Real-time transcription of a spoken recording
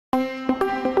Hello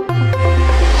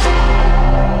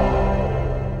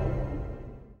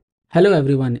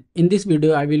everyone, in this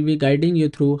video I will be guiding you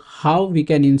through how we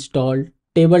can install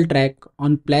Tabletrack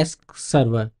on Plesk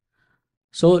Server.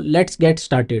 So let's get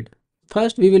started.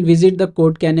 First we will visit the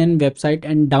Code Canyon website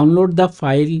and download the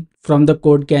file from the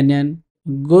Code Canyon.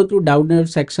 Go to download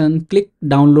section, click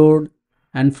download,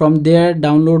 and from there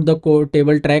download the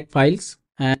Tabletrack files.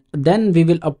 And then we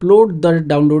will upload the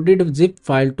downloaded zip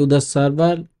file to the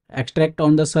server, extract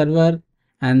on the server,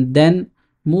 and then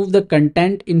move the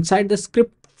content inside the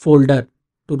script folder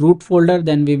to root folder.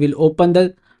 Then we will open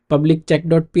the public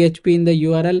check.php in the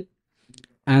URL,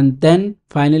 and then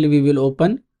finally we will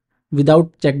open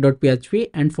without check.php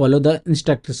and follow the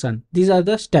instruction. These are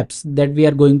the steps that we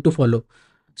are going to follow.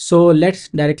 So let's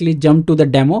directly jump to the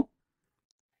demo.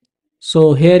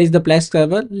 So here is the Plesk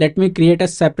server. Let me create a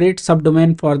separate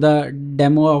subdomain for the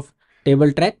demo of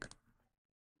Tabletrack.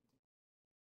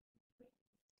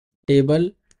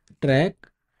 Tabletrack.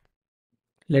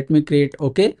 Let me create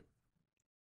OK.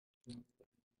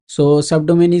 So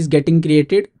subdomain is getting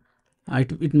created.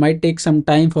 It might take some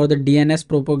time for the DNS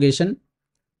propagation.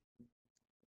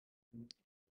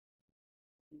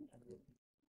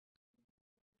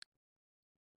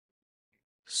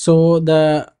 So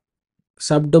the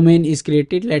subdomain is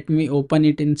created. Let me open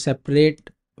it in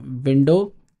separate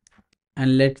window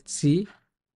and let's see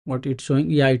what it's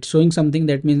showing. Yeah, it's showing something.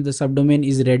 That means the subdomain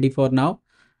is ready for now.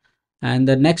 And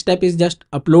the next step is just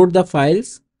upload the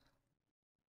files.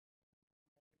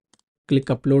 Click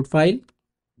upload file.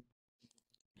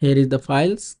 Here is the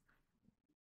files.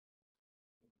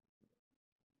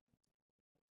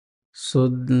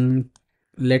 So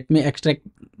let me extract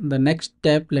the next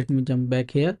step. Let me jump back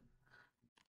here.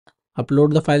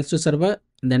 Upload the files to server,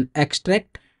 then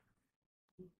extract.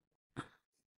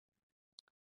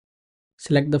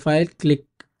 Select the file, click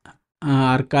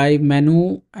archive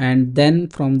menu, and then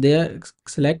from there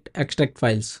select extract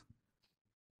files.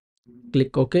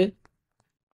 Click OK.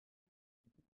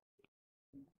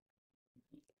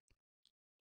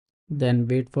 Then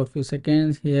wait for a few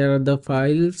seconds. Here are the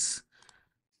files.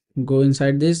 Go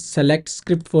inside this, select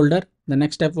script folder. The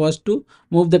next step was to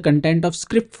move the content of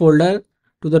script folder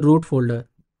to the root folder.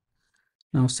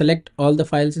 Now select all the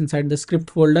files inside the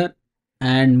script folder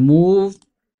and move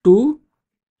to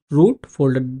root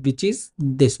folder, which is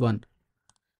this one,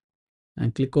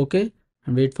 and click OK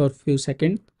and wait for a few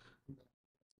seconds.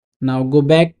 Now go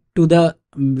back to the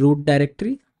root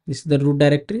directory. This is the root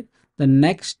directory. The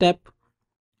next step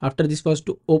after this was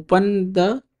to open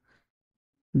the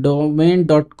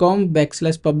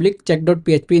domain.com/public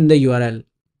check.php in the URL,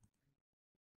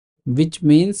 which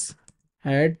means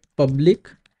add public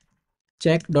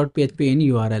check.php in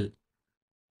URL.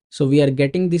 So we are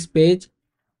getting this page.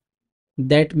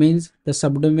 That means the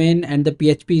subdomain and the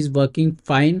PHP is working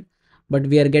fine, but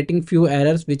we are getting few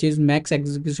errors, which is max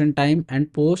execution time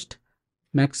and post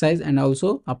max size and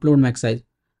also upload max size.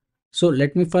 So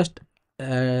let me first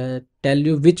tell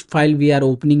you which file we are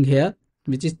opening here,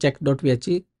 which is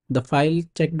check.php. The file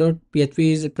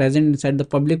check.php is present inside the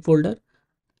public folder,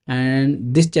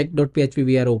 and this check.php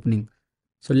we are opening.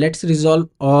 So let's resolve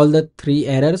all the three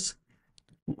errors.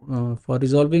 For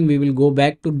resolving, we will go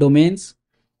back to domains,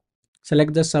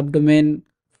 select the subdomain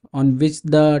on which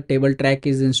the Tabletrack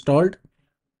is installed,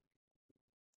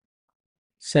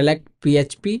 select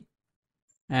PHP,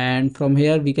 and from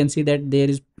here we can see that there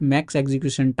is max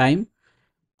execution time.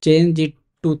 Change it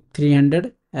to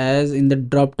 300, as in the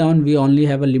drop down we only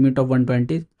have a limit of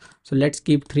 120. So let's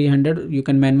keep 300. You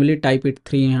can manually type it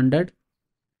 300.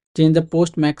 Change the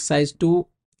post max size to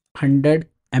 100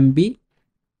 MB.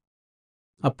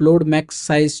 Upload max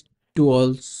size to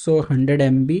also 100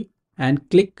 MB and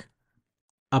click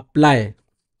apply.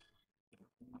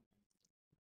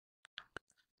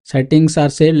 Settings are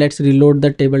saved. Let's reload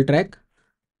the Tabletrack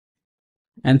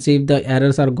and see if the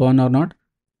errors are gone or not.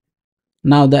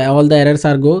 Now all the errors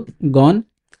are gone.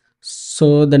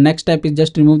 So the next step is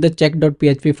just remove the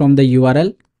check.php from the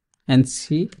URL and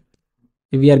see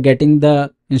if we are getting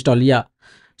the install. Yeah,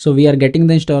 so we are getting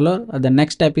the installer. The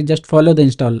next step is just follow the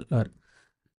installer.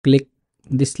 Click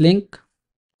this link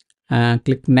and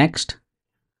click next.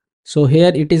 So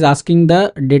here it is asking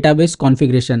the database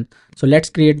configuration. So let's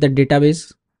create the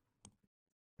database.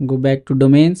 Go back to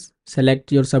domains,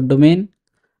 select your subdomain,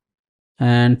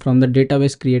 and from the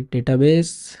database create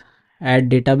database, add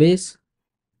database,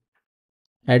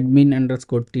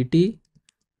 admin_tt.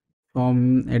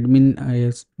 From admin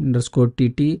underscore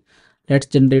tt, let's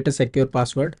generate a secure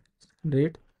password.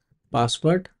 Generate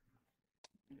password.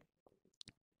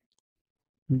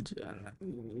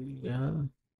 Yeah,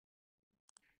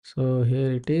 so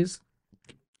here it is.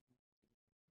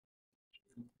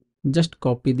 Just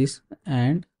copy this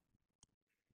and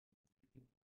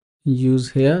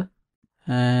use here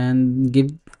and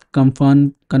give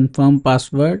confirm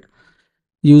password.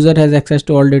 User has access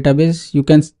to all database. You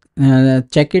can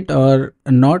check it or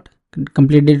not,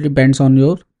 completely depends on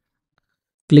your.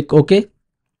 Click OK.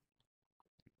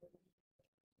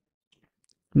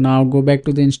 Now go back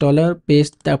to the installer,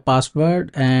 paste the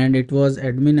password, and it was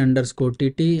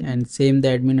admin_tt, and same the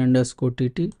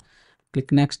admin_tt.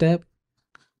 Click next step.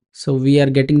 So we are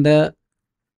getting the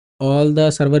all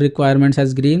the server requirements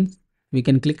as green. We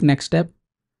can click next step.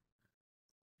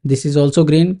 This is also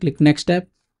green. Click next step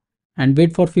and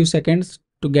wait for few seconds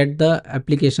to get the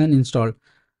application installed.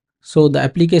 So the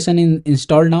application is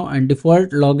installed now, and default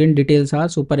login details are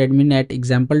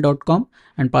superadmin@example.com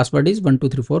and password is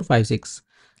 123456.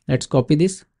 Let's copy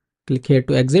this. Click here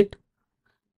to exit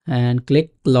and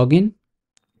click login.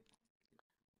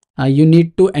 You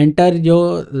need to enter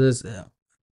your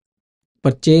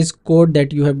purchase code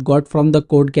that you have got from the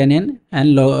code canyon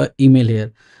and email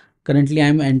here. Currently I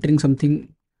am entering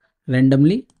something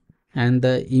randomly and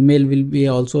the email will be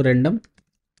also random.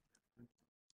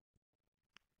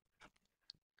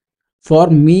 For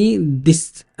me,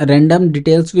 this random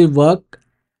details will work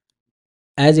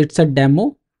as it's a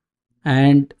demo,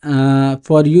 and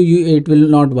for you it will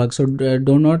not work. So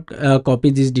do not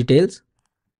copy these details.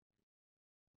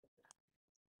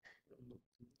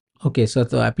 Okay, so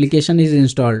the application is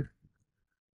installed.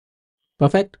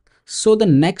 Perfect. So the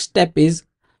next step is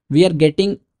we are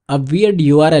getting a weird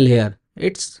URL here.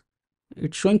 It's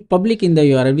showing public in the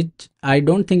URL, which I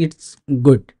don't think it's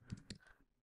good.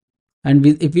 And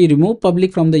if we remove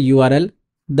public from the URL,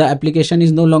 the application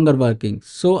is no longer working.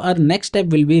 So our next step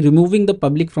will be removing the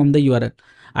public from the URL.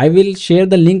 I will share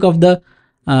the link of the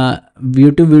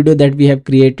YouTube video that we have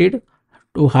created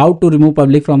to how to remove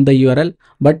public from the URL.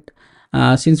 But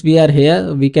since we are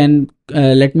here, we can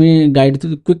let me guide to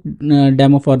the quick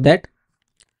demo for that.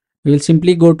 We will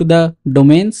simply go to the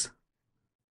domains,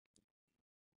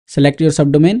 select your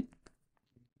subdomain,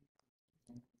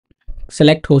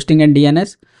 select hosting and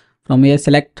DNS. From here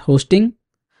select hosting,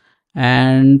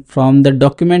 and from the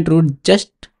document root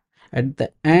just at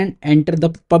the end enter the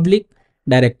public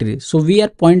directory. So we are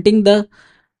pointing the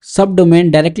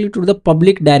subdomain directly to the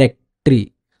public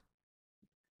directory.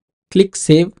 Click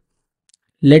save.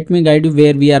 Let me guide you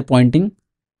where we are pointing.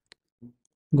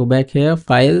 Go back here,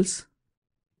 files,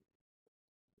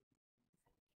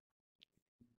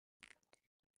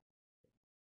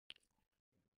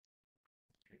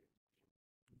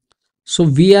 so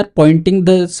we are pointing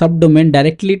the subdomain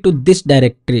directly to this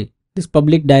directory, this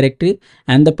public directory,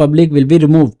 and the public will be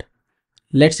removed.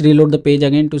 Let's reload the page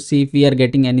again to see if we are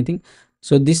getting anything.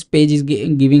 So this page is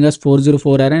giving us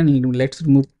 404 error, and let's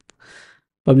remove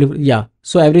public. Yeah,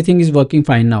 so everything is working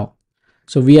fine now,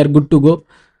 so we are good to go.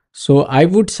 So I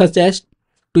would suggest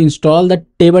to install the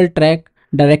Tabletrack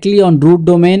directly on root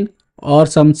domain or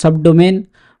some subdomain,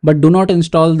 but do not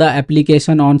install the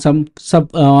application on some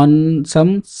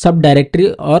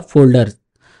subdirectory or folder.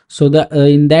 So the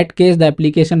in that case the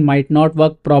application might not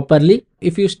work properly.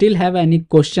 If you still have any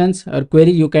questions or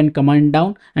query, you can comment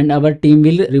down and our team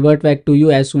will revert back to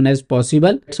you as soon as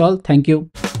possible. That's all. Thank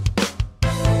you.